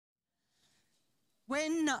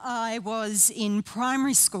When I was in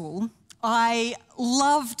primary school, I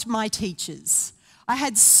loved my teachers. I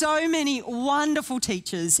had so many wonderful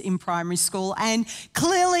teachers in primary school, and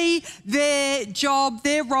clearly their job,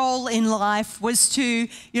 their role in life was to,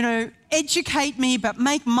 educate me, but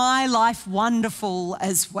make my life wonderful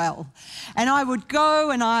as well. And I would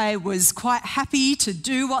go and I was quite happy to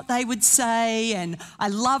do what they would say, and I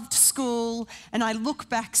loved school, and I look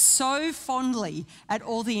back so fondly at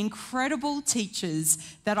all the incredible teachers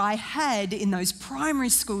that I had in those primary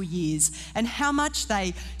school years and how much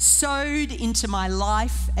they sewed into my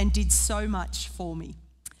life and did so much for me.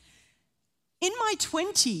 In my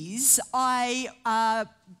 20s, I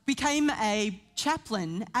became a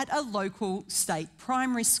chaplain at a local state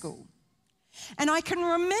primary school. And I can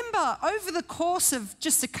remember over the course of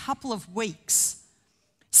just a couple of weeks,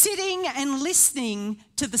 sitting and listening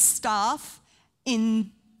to the staff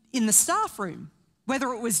in the staff room,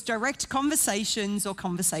 whether it was direct conversations or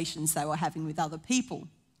conversations they were having with other people.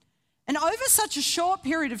 And over such a short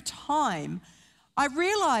period of time, I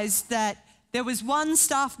realised that there was one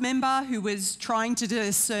staff member who was trying to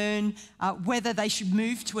discern whether they should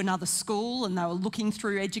move to another school, and they were looking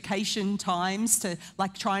through education times to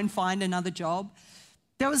try and find another job.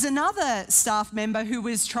 There was another staff member who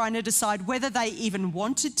was trying to decide whether they even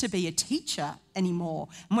wanted to be a teacher anymore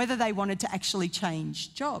and whether they wanted to actually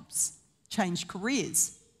change jobs, change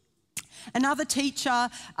careers. Another teacher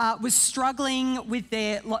was struggling with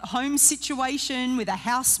their home situation with a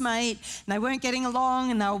housemate, and they weren't getting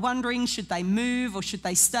along, and they were wondering should they move or should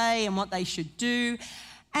they stay and what they should do.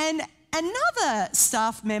 And another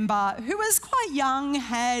staff member who was quite young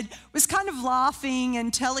was kind of laughing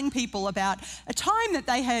and telling people about a time that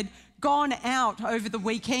they had gone out over the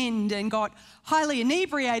weekend and got highly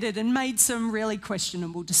inebriated and made some really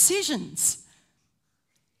questionable decisions.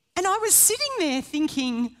 And I was sitting there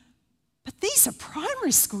thinking, but these are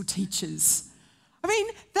primary school teachers. I mean,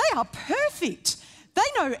 they are perfect. They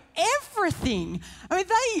know everything. I mean,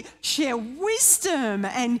 they share wisdom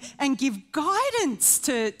and give guidance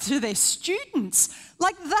to their students.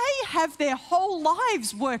 Like they have their whole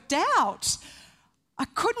lives worked out. I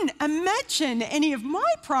couldn't imagine any of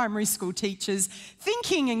my primary school teachers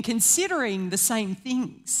thinking and considering the same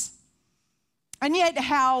things. And yet,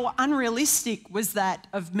 how unrealistic was that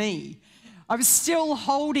of me? I was still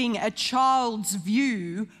holding a child's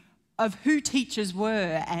view of who teachers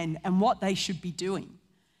were and what they should be doing.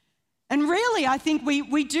 And really, I think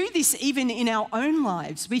we do this even in our own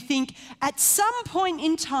lives. We think at some point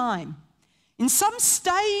in time, in some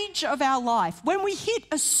stage of our life, when we hit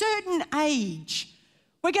a certain age,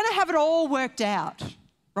 we're going to have it all worked out,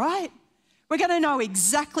 right? We're going to know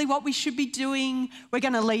exactly what we should be doing. We're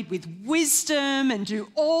going to lead with wisdom and do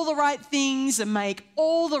all the right things and make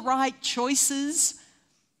all the right choices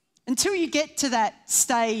until you get to that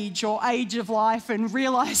stage or age of life and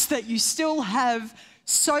realise that you still have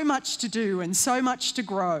so much to do and so much to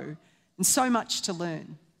grow and so much to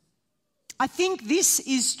learn. I think this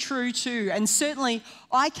is true too, and certainly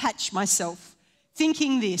I catch myself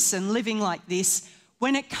thinking this and living like this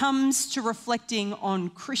when it comes to reflecting on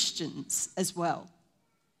Christians as well.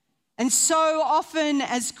 And so often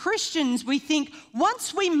as Christians, we think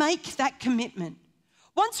once we make that commitment,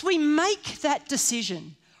 once we make that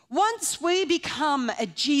decision, once we become a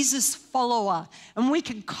Jesus follower and we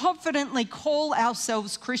can confidently call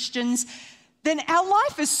ourselves Christians, then our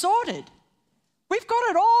life is sorted. We've got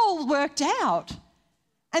it all worked out.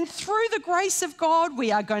 And through the grace of God,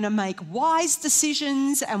 we are going to make wise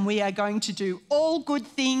decisions and we are going to do all good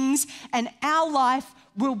things, and our life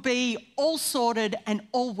will be all sorted and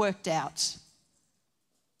all worked out.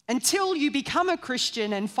 Until you become a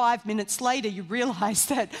Christian and 5 minutes later you realise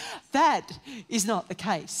that that is not the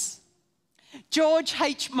case. George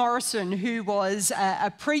H. Morrison, who was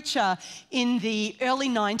a preacher in the early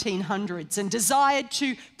 1900s and desired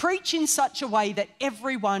to preach in such a way that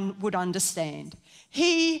everyone would understand,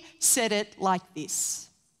 he said it like this: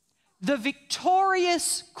 the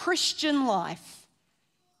victorious Christian life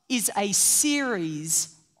is a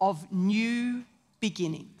series of new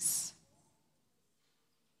beginnings.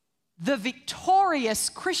 The victorious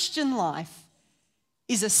Christian life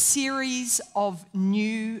is a series of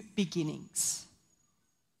new beginnings.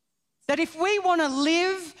 That if we want to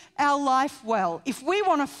live our life well, if we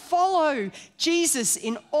want to follow Jesus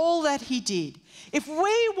in all that he did, if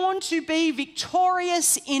we want to be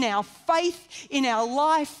victorious in our faith, in our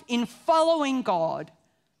life, in following God,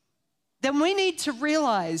 then we need to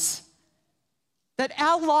realize that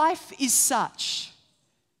our life is such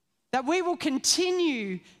that we will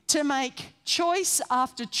continue to make choice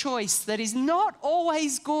after choice that is not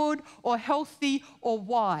always good or healthy or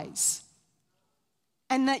wise.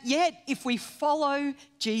 And that yet, if we follow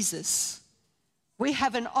Jesus, we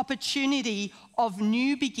have an opportunity of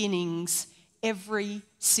new beginnings every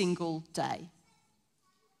single day.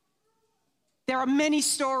 There are many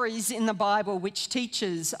stories in the Bible which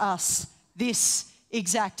teaches us this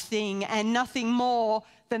exact thing, and nothing more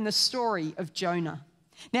than the story of Jonah.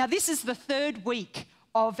 Now, this is the third week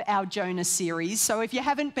of our Jonah series. So if you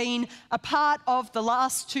haven't been a part of the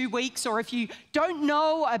last 2 weeks, or if you don't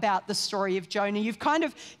know about the story of Jonah, you've kind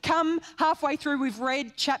of come halfway through. We've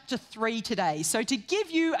read chapter 3 today. So to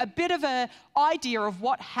give you a bit of an idea of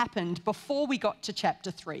what happened before we got to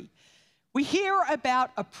chapter 3, we hear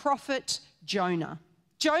about a prophet, Jonah.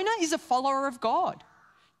 Jonah is a follower of God.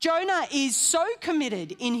 Jonah is so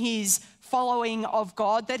committed in his following of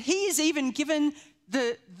God that he is even given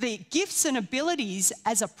the gifts and abilities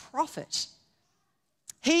as a prophet.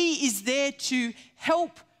 He is there to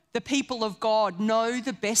help the people of God know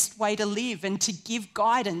the best way to live and to give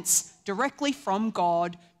guidance directly from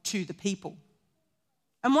God to the people.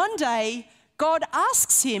 And one day, God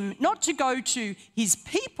asks him not to go to his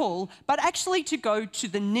people, but actually to go to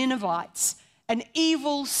the Ninevites, an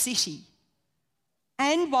evil city.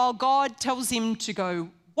 And while God tells him to go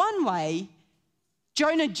one way,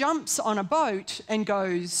 Jonah jumps on a boat and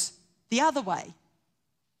goes the other way.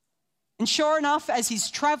 And sure enough, as he's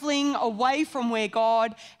traveling away from where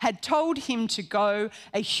God had told him to go,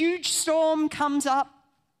 a huge storm comes up.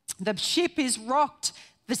 The ship is rocked.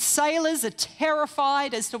 The sailors are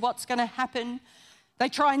terrified as to what's going to happen. They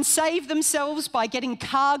try and save themselves by getting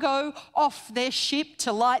cargo off their ship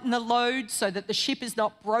to lighten the load so that the ship is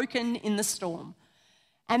not broken in the storm.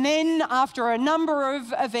 And then after a number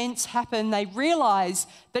of events happen, they realise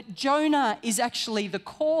that Jonah is actually the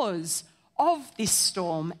cause of this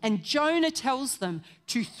storm. And Jonah tells them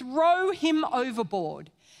to throw him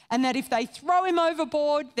overboard, and that if they throw him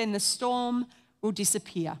overboard, then the storm will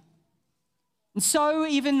disappear. And so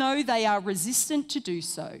even though they are resistant to do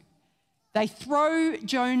so, they throw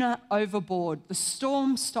Jonah overboard. The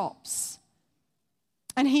storm stops,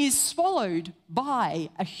 and he is swallowed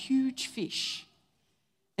by a huge fish.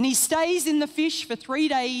 And he stays in the fish for 3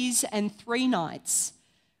 days and 3 nights,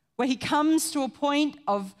 where he comes to a point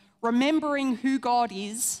of remembering who God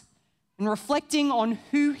is and reflecting on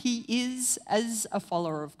who he is as a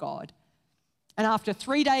follower of God. And after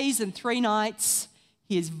 3 days and 3 nights,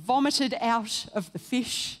 he is vomited out of the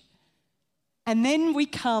fish. And then we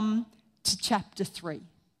come to chapter 3.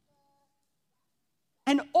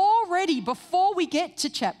 And already before we get to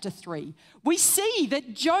chapter 3, we see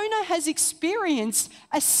that Jonah has experienced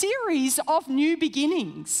a series of new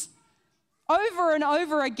beginnings over and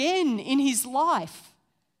over again in his life.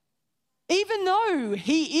 Even though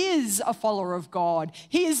he is a follower of God,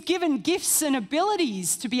 he is given gifts and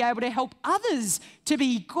abilities to be able to help others to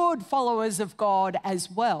be good followers of God as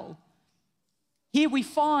well. Here we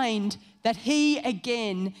find that he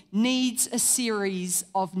again needs a series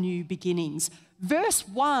of new beginnings. Verse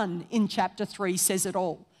 1 in chapter 3 says it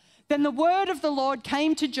all. Then the word of the Lord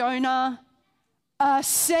came to Jonah a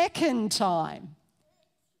second time,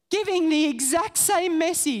 giving the exact same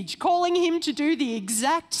message, calling him to do the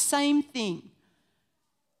exact same thing.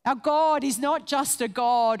 Our God is not just a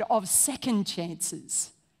God of second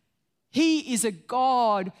chances. He is a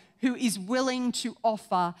God who is willing to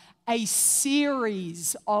offer a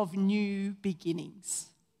series of new beginnings.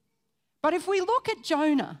 But if we look at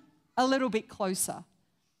Jonah a little bit closer,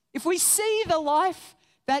 if we see the life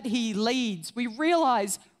that he leads, we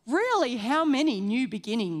realise really how many new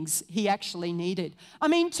beginnings he actually needed. I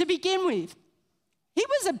mean, to begin with, he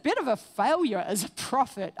was a bit of a failure as a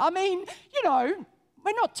prophet. I mean, you know,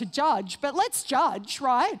 we're not to judge, but let's judge,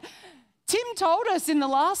 right? Tim told us in the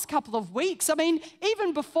last couple of weeks, I mean,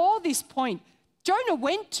 even before this point, Jonah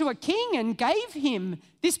went to a king and gave him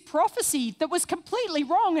this prophecy that was completely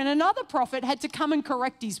wrong, and another prophet had to come and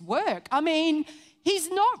correct his work. I mean, he's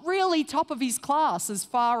not really top of his class as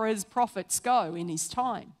far as prophets go in his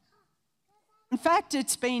time. In fact,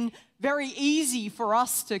 it's been very easy for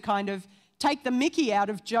us to kind of take the mickey out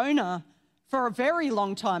of Jonah for a very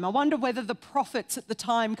long time. I wonder whether the prophets at the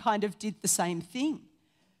time kind of did the same thing.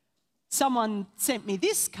 Someone sent me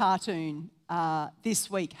this cartoon this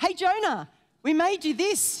week. Hey, Jonah, we made you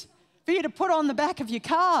this for you to put on the back of your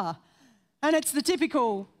car. And it's the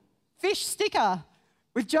typical fish sticker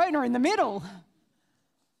with Jonah in the middle.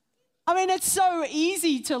 I mean, it's so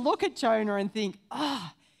easy to look at Jonah and think,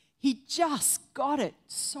 he just got it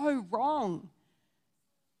so wrong.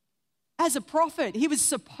 As a prophet, he was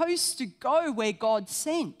supposed to go where God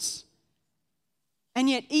sent. And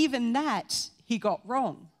yet even that he got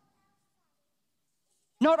wrong.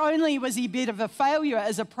 Not only was he a bit of a failure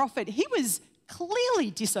as a prophet, he was clearly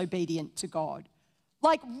disobedient to God.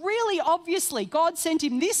 Like really obviously, God sent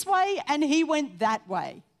him this way and he went that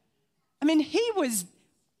way. I mean, he was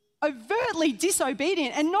overtly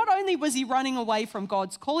disobedient. And not only was he running away from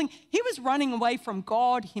God's calling, he was running away from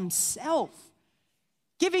God himself,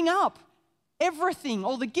 giving up everything,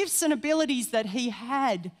 all the gifts and abilities that he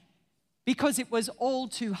had, because it was all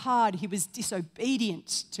too hard. He was disobedient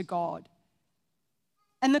to God.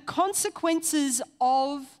 And the consequences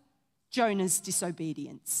of Jonah's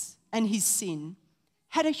disobedience and his sin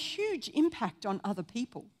had a huge impact on other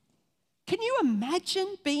people. Can you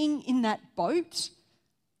imagine being in that boat,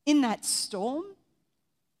 in that storm?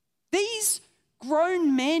 These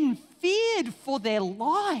grown men feared for their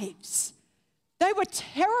lives. They were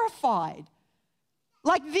terrified.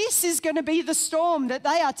 Like this is going to be the storm that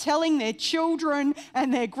they are telling their children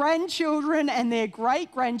and their grandchildren and their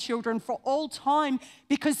great-grandchildren for all time,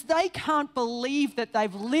 because they can't believe that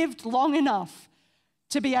they've lived long enough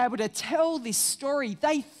to be able to tell this story.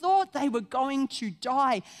 They thought they were going to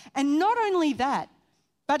die. And not only that,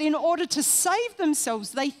 but in order to save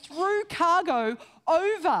themselves, they threw cargo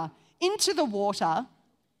over into the water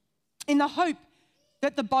in the hope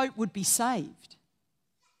that the boat would be saved.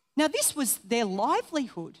 Now, this was their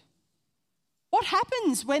livelihood. What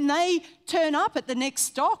happens when they turn up at the next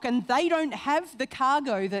dock and they don't have the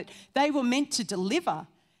cargo that they were meant to deliver?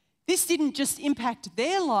 This didn't just impact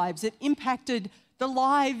their lives, it impacted the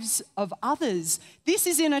lives of others. This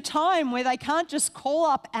is in a time where they can't just call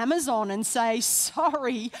up Amazon and say,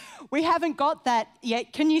 sorry, we haven't got that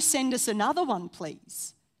yet. Can you send us another one,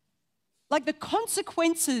 please? Like the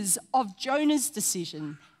consequences of Jonah's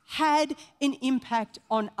decision had an impact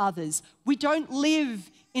on others. We don't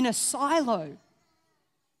live in a silo.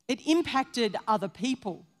 It impacted other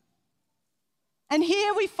people. And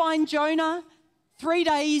here we find Jonah 3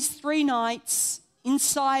 days, 3 nights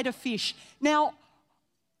inside a fish. Now,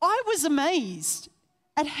 I was amazed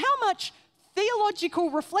at how much theological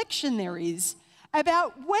reflection there is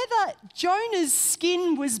about whether Jonah's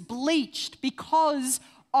skin was bleached because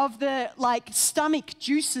of the stomach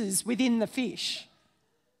juices within the fish.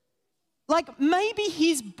 Like maybe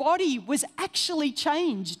his body was actually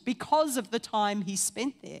changed because of the time he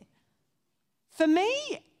spent there. For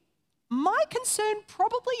me, my concern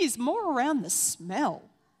probably is more around the smell,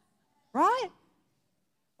 right?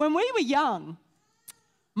 When we were young,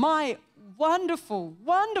 my wonderful,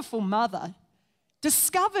 wonderful mother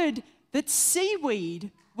discovered that seaweed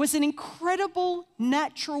was an incredible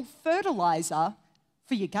natural fertilizer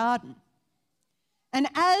for your garden. And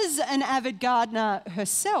as an avid gardener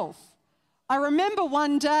herself, I remember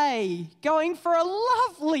one day going for a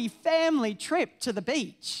lovely family trip to the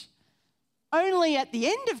beach, only at the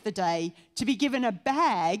end of the day to be given a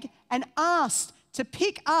bag and asked to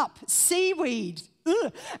pick up seaweed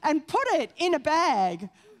and put it in a bag,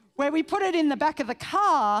 where we put it in the back of the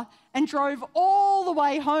car and drove all the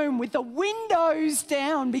way home with the windows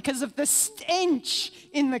down because of the stench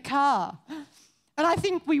in the car. And I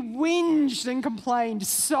think we whinged and complained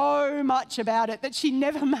so much about it that she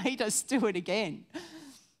never made us do it again.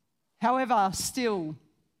 However, still,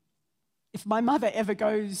 if my mother ever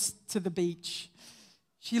goes to the beach,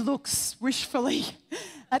 she looks wishfully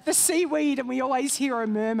at the seaweed and we always hear her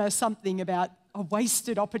murmur something about a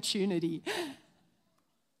wasted opportunity.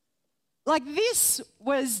 Like this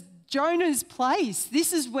was Jonah's place.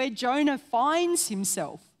 This is where Jonah finds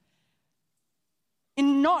himself.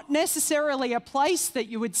 In not necessarily a place that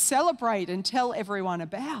you would celebrate and tell everyone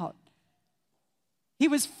about. He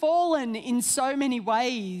was fallen in so many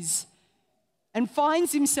ways and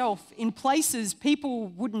finds himself in places people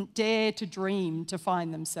wouldn't dare to dream to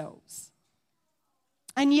find themselves.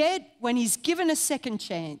 And yet, when he's given a second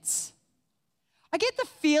chance, I get the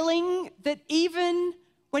feeling that even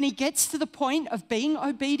when he gets to the point of being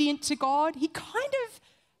obedient to God, he kind of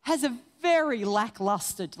has a very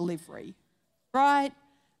lackluster delivery. Right?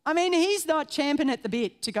 I mean, he's not champing at the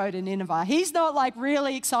bit to go to Nineveh. He's not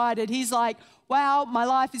really excited. He's like, wow, my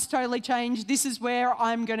life is totally changed. This is where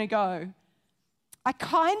I'm going to go. I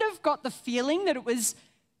kind of got the feeling that it was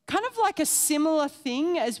kind of like a similar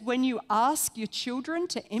thing as when you ask your children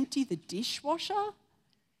to empty the dishwasher.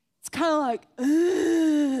 It's kind of like,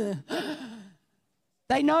 ugh.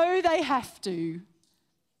 They know they have to,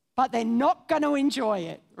 but they're not going to enjoy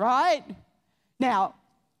it, right? Now,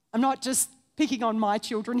 I'm not just picking on my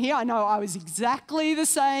children here. I know I was exactly the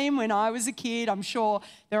same when I was a kid. I'm sure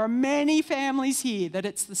there are many families here that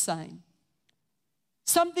it's the same.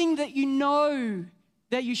 Something that you know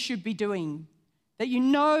that you should be doing, that you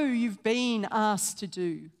know you've been asked to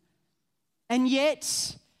do. And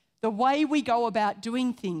yet, the way we go about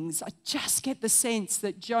doing things, I just get the sense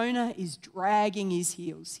that Jonah is dragging his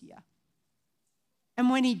heels here. And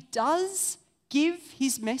when he does give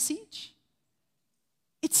his message,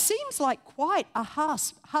 it seems like quite a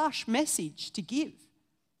harsh message to give.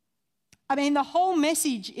 I mean, the whole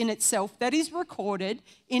message in itself that is recorded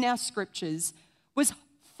in our scriptures was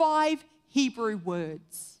 5 Hebrew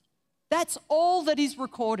words. That's all that is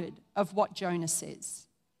recorded of what Jonah says.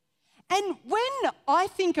 And when I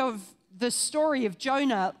think of the story of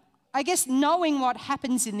Jonah, I guess knowing what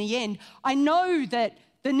happens in the end, I know that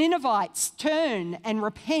the Ninevites turn and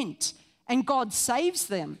repent and God saves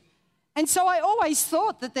them. And so I always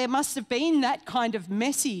thought that there must have been that kind of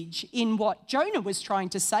message in what Jonah was trying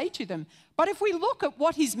to say to them. But if we look at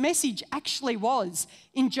what his message actually was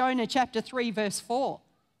in Jonah chapter 3, verse 4,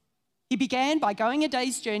 he began by going a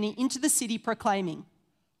day's journey into the city proclaiming,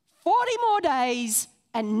 40 more days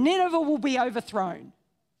and Nineveh will be overthrown.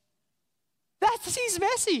 That's his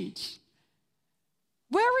message.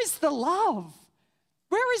 Where is the love?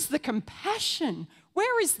 Where is the compassion?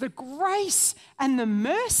 Where is the grace and the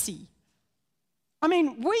mercy? I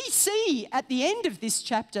mean, we see at the end of this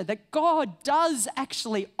chapter that God does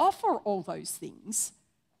actually offer all those things.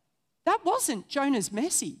 That wasn't Jonah's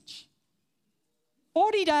message.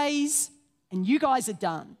 40 days and you guys are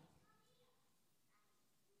done.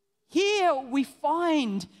 Here we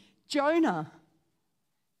find Jonah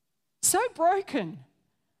so broken,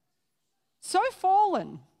 so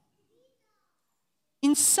fallen,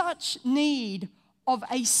 in such need of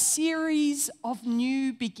a series of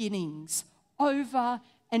new beginnings over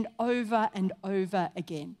and over and over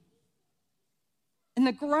again. And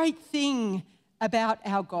the great thing about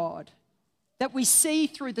our God that we see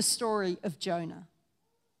through the story of Jonah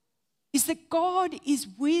is that God is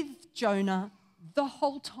with Jonah the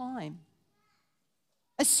whole time.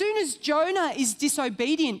 As soon as Jonah is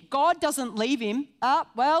disobedient, God doesn't leave him.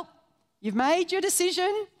 Well, you've made your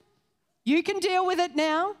decision. You can deal with it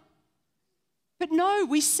now. But no,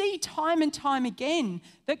 we see time and time again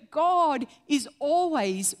that God is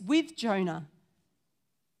always with Jonah.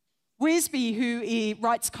 Wiersbe, who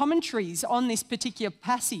writes commentaries on this particular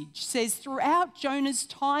passage, says throughout Jonah's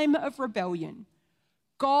time of rebellion,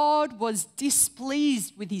 God was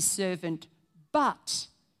displeased with his servant, but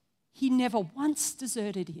he never once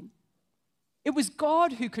deserted him. It was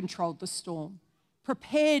God who controlled the storm,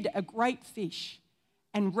 prepared a great fish,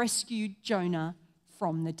 and rescued Jonah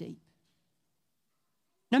from the deep.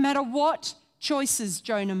 No matter what choices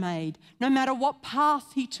Jonah made, no matter what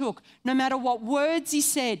path he took, no matter what words he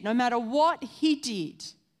said, no matter what he did,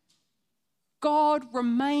 God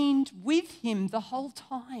remained with him the whole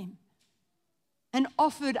time and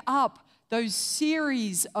offered up those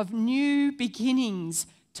series of new beginnings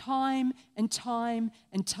time and time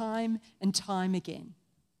and time and time again.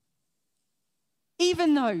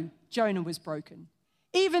 Even though Jonah was broken,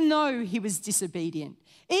 even though he was disobedient,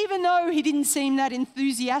 even though he didn't seem that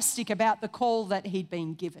enthusiastic about the call that he'd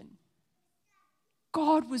been given,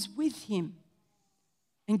 God was with him,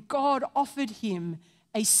 and God offered him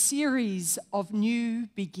a series of new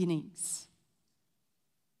beginnings.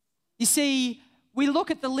 You see, we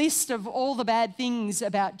look at the list of all the bad things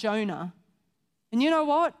about Jonah, and you know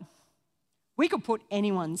what? We could put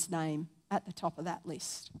anyone's name at the top of that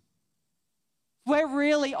list. If we're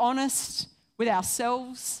really honest with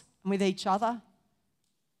ourselves and with each other,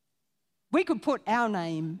 we could put our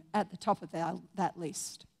name at the top of that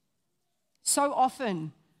list. So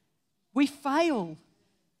often, we fail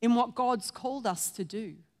in what God's called us to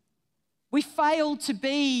do. We fail to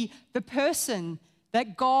be the person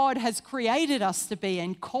that God has created us to be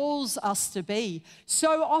and calls us to be.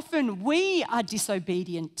 So often, we are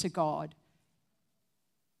disobedient to God.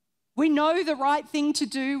 We know the right thing to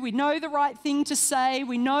do, we know the right thing to say,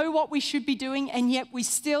 we know what we should be doing, and yet we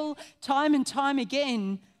still, time and time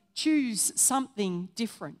again, choose something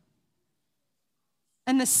different.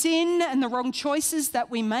 And the sin and the wrong choices that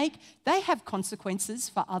we make, they have consequences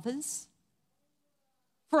for others,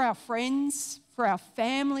 for our friends, for our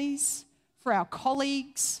families, for our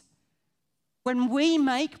colleagues. When we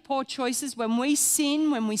make poor choices, when we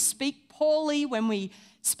sin, when we speak poorly, when we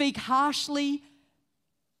speak harshly,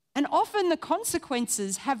 and often the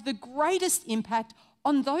consequences have the greatest impact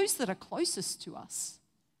on those that are closest to us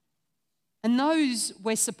and those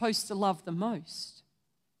we're supposed to love the most.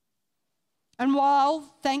 And while,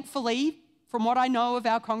 thankfully, from what I know of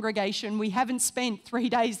our congregation, we haven't spent 3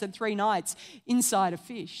 days and 3 nights inside a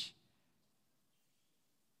fish,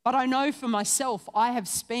 but I know for myself, I have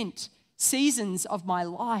spent seasons of my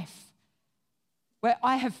life where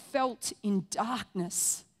I have felt in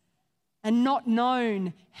darkness and not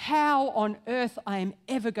known how on earth I am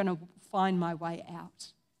ever going to find my way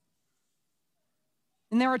out.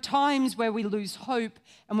 And there are times where we lose hope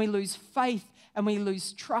and we lose faith and we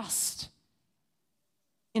lose trust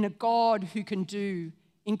in a God who can do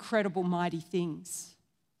incredible, mighty things.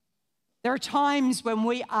 There are times when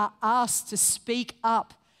we are asked to speak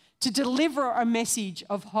up, to deliver a message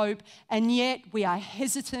of hope, and yet we are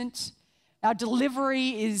hesitant. Our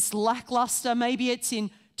delivery is lackluster. Maybe it's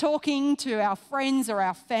in talking to our friends or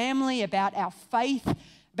our family about our faith,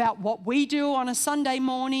 about what we do on a Sunday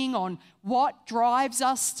morning, on what drives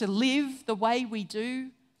us to live the way we do.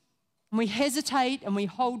 And we hesitate and we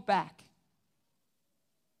hold back.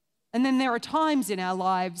 And then there are times in our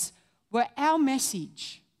lives where our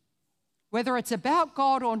message, whether it's about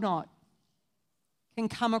God or not, can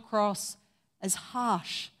come across as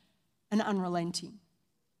harsh and unrelenting.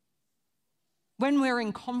 When we're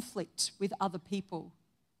in conflict with other people,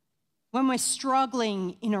 when we're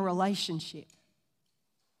struggling in a relationship,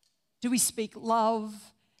 do we speak love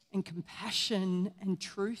and compassion and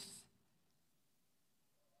truth?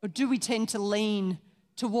 Or do we tend to lean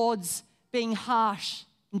towards being harsh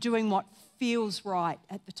and doing what feels right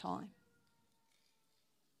at the time?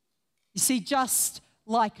 You see, just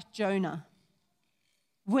like Jonah,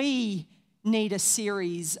 we need a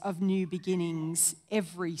series of new beginnings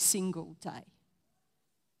every single day.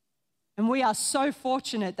 And we are so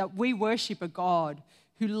fortunate that we worship a God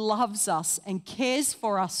who loves us and cares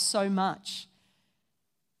for us so much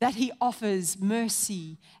that he offers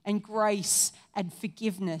mercy and grace and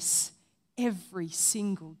forgiveness every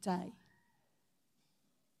single day.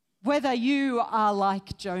 Whether you are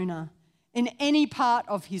like Jonah in any part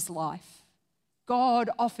of his life, God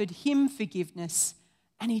offered him forgiveness,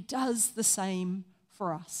 and he does the same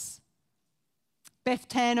for us. Beth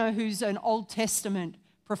Tanner, who's an Old Testament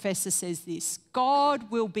professor, says this: God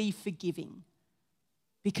will be forgiving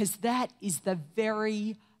because that is the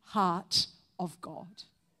very heart of God.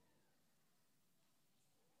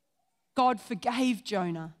 God forgave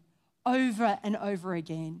Jonah over and over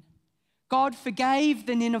again. God forgave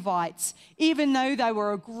the Ninevites, even though they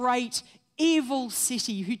were a great, evil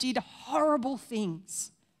city who did horrible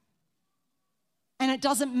things. And it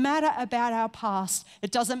doesn't matter about our past.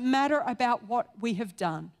 It doesn't matter about what we have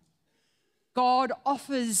done. God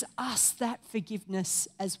offers us that forgiveness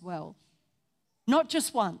as well. Not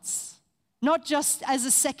just once, not just as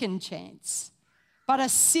a second chance, but a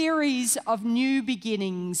series of new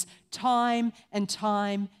beginnings time and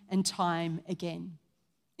time and time again.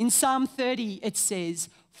 In Psalm 30, it says,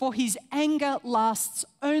 "For his anger lasts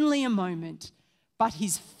only a moment, but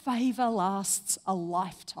his favor lasts a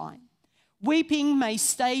lifetime. Weeping may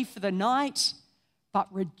stay for the night,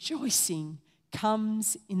 but rejoicing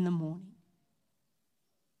comes in the morning."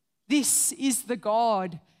 This is the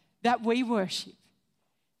God that we worship.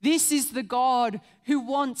 This is the God who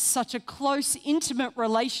wants such a close, intimate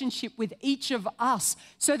relationship with each of us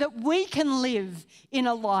so that we can live in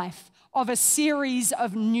a life of a series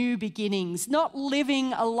of new beginnings, not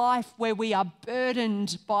living a life where we are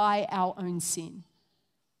burdened by our own sin.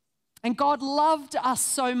 And God loved us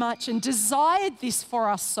so much and desired this for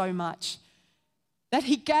us so much that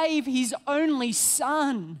he gave his only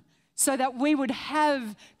Son so that we would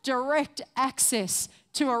have direct access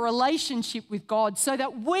to a relationship with God, so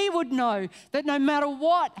that we would know that no matter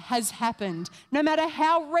what has happened, no matter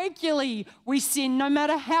how regularly we sin, no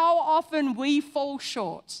matter how often we fall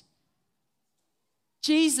short,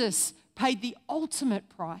 Jesus paid the ultimate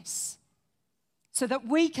price so that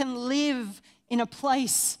we can live in a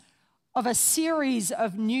place of a series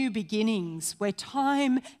of new beginnings where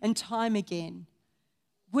time and time again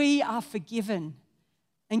we are forgiven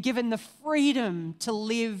and given the freedom to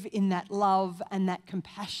live in that love and that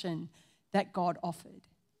compassion that God offered.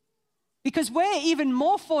 Because we're even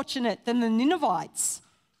more fortunate than the Ninevites.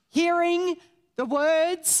 Hearing the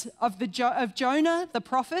words of Jonah, the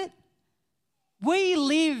prophet, we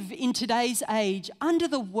live in today's age under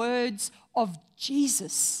the words of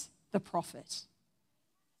Jesus, the prophet.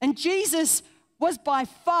 And Jesus was by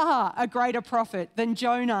far a greater prophet than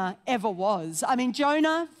Jonah ever was. I mean,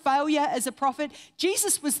 Jonah, failure as a prophet.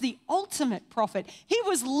 Jesus was the ultimate prophet. He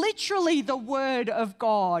was literally the word of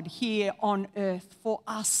God here on earth for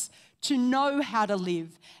us to know how to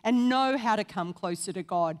live and know how to come closer to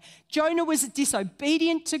God. Jonah was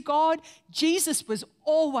disobedient to God. Jesus was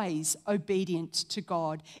always obedient to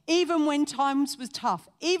God. Even when times were tough,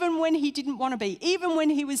 even when he didn't want to be, even when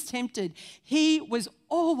he was tempted, he was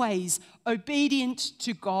always obedient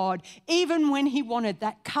to God. Even when he wanted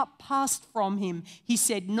that cup passed from him, he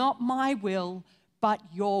said, "Not my will, but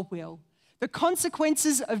your will." The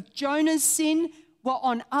consequences of Jonah's sin were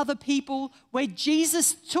on other people, where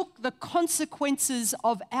Jesus took the consequences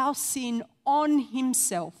of our sin on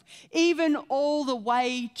himself, even all the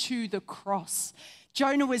way to the cross.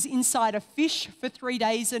 Jonah was inside a fish for 3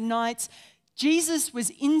 days and nights. Jesus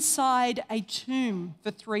was inside a tomb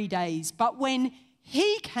for 3 days. But when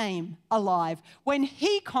he came alive, when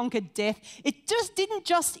he conquered death, it just didn't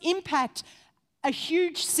just impact a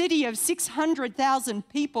huge city of 600,000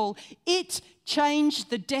 people. It changed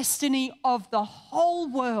the destiny of the whole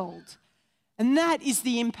world. And that is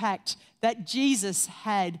the impact that Jesus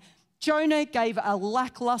had. Jonah gave a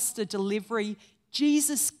lackluster delivery.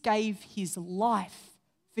 Jesus gave his life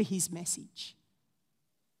for his message.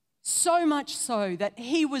 So much so that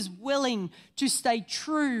he was willing to stay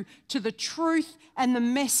true to the truth and the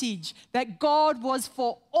message that God was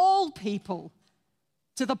for all people,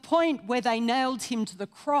 to the point where they nailed him to the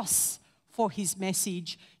cross for his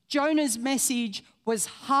message. Jonah's message was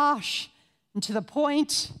harsh, and to the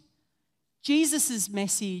point, Jesus'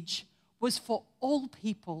 message was for all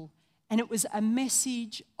people, and it was a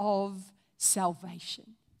message of salvation.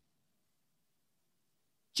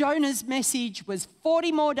 Jonah's message was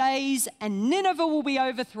 40 more days and Nineveh will be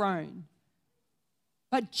overthrown.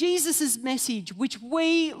 But Jesus' message, which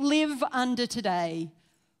we live under today,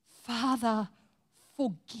 Father,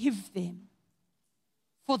 forgive them,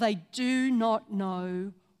 for they do not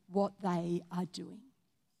know what they are doing.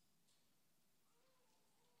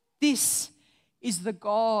 This is the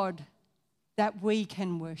God that we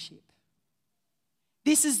can worship.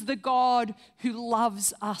 This is the God who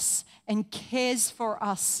loves us and cares for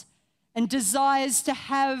us and desires to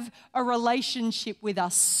have a relationship with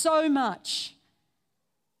us so much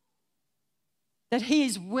that he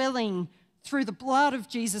is willing, through the blood of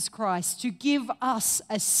Jesus Christ, to give us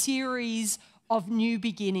a series of new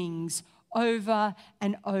beginnings over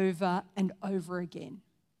and over and over again.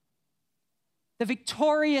 The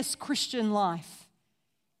victorious Christian life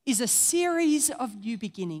is a series of new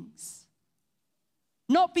beginnings.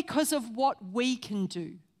 Not because of what we can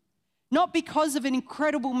do, not because of an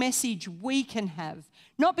incredible message we can have,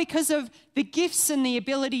 not because of the gifts and the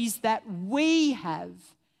abilities that we have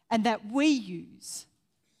and that we use,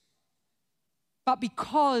 but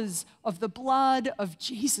because of the blood of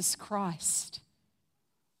Jesus Christ,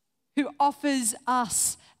 who offers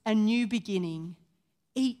us a new beginning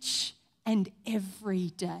each and every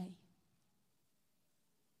day.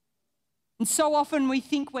 And so often we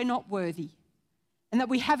think we're not worthy and that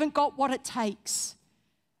we haven't got what it takes.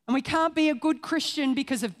 And we can't be a good Christian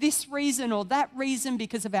because of this reason or that reason,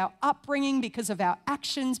 because of our upbringing, because of our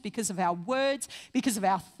actions, because of our words, because of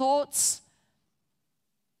our thoughts.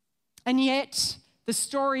 And yet, the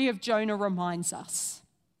story of Jonah reminds us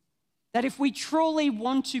that if we truly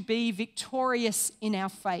want to be victorious in our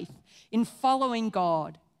faith, in following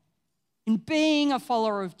God, in being a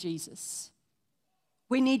follower of Jesus,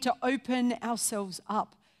 we need to open ourselves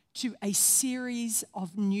up to a series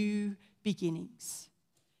of new beginnings.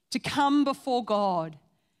 To come before God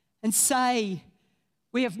and say,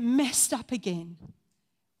 we have messed up again.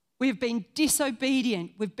 We have been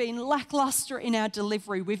disobedient. We've been lackluster in our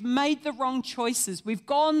delivery. We've made the wrong choices. We've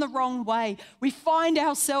gone the wrong way. We find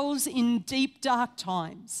ourselves in deep, dark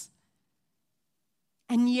times.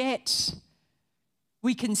 And yet,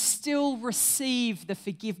 we can still receive the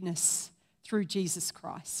forgiveness through Jesus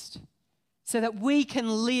Christ so that we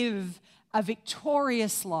can live a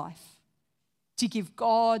victorious life to give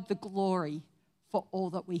God the glory for all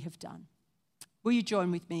that we have done. Will you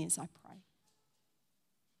join with me as I pray?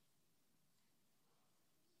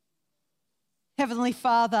 Heavenly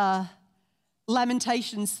Father,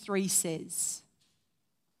 Lamentations 3 says,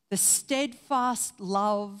 "The steadfast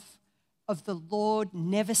love of the Lord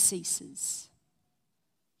never ceases.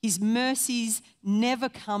 His mercies never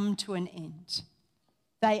come to an end.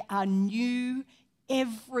 They are new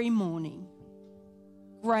every morning.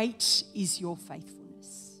 Great is your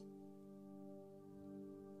faithfulness."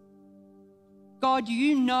 God,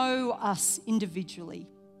 you know us individually.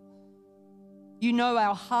 You know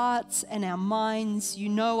our hearts and our minds. You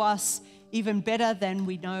know us even better than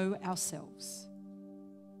we know ourselves.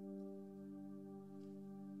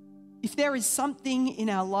 If there is something in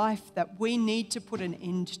our life that we need to put an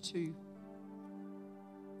end to,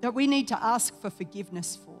 that we need to ask for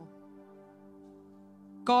forgiveness for,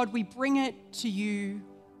 God, we bring it to you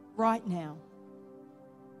right now.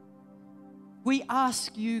 We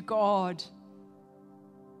ask you, God,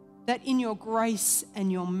 that in your grace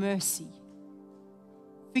and your mercy,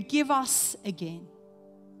 forgive us again.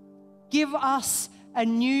 Give us a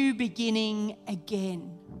new beginning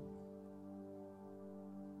again.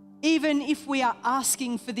 Even if we are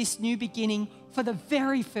asking for this new beginning for the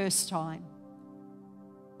very first time,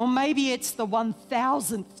 Or maybe it's the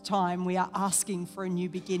 1,000th time we are asking for a new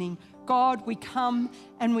beginning. God, we come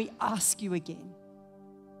and we ask you again.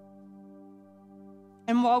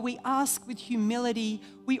 And while we ask with humility,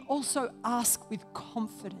 we also ask with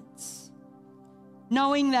confidence,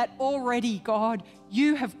 knowing that already, God,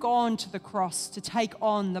 you have gone to the cross to take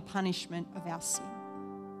on the punishment of our sin.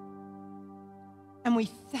 And we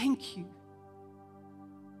thank you,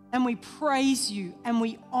 and we praise you, and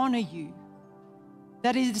we honor you,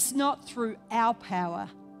 that it is not through our power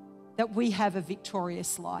that we have a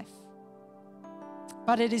victorious life,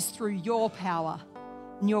 but it is through your power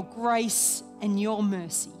and your grace and your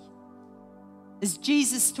mercy. As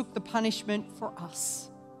Jesus took the punishment for us,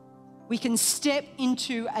 we can step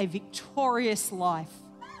into a victorious life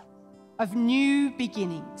of new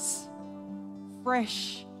beginnings,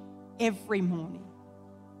 fresh every morning.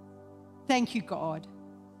 Thank you, God.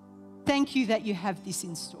 Thank you that you have this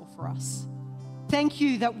in store for us. Thank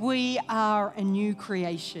you that we are a new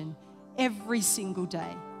creation every single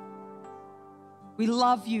day. We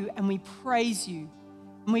love you and we praise you.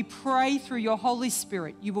 And we pray through your Holy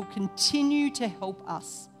Spirit, you will continue to help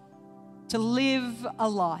us to live a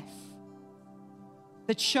life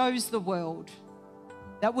that shows the world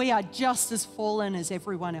that we are just as fallen as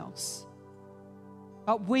everyone else.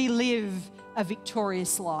 But we live a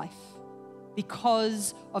victorious life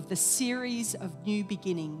because of the series of new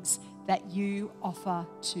beginnings that you offer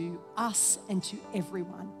to us and to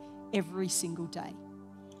everyone every single day.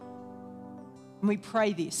 And we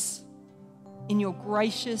pray this in your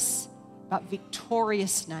gracious but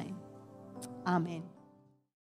victorious name. Amen.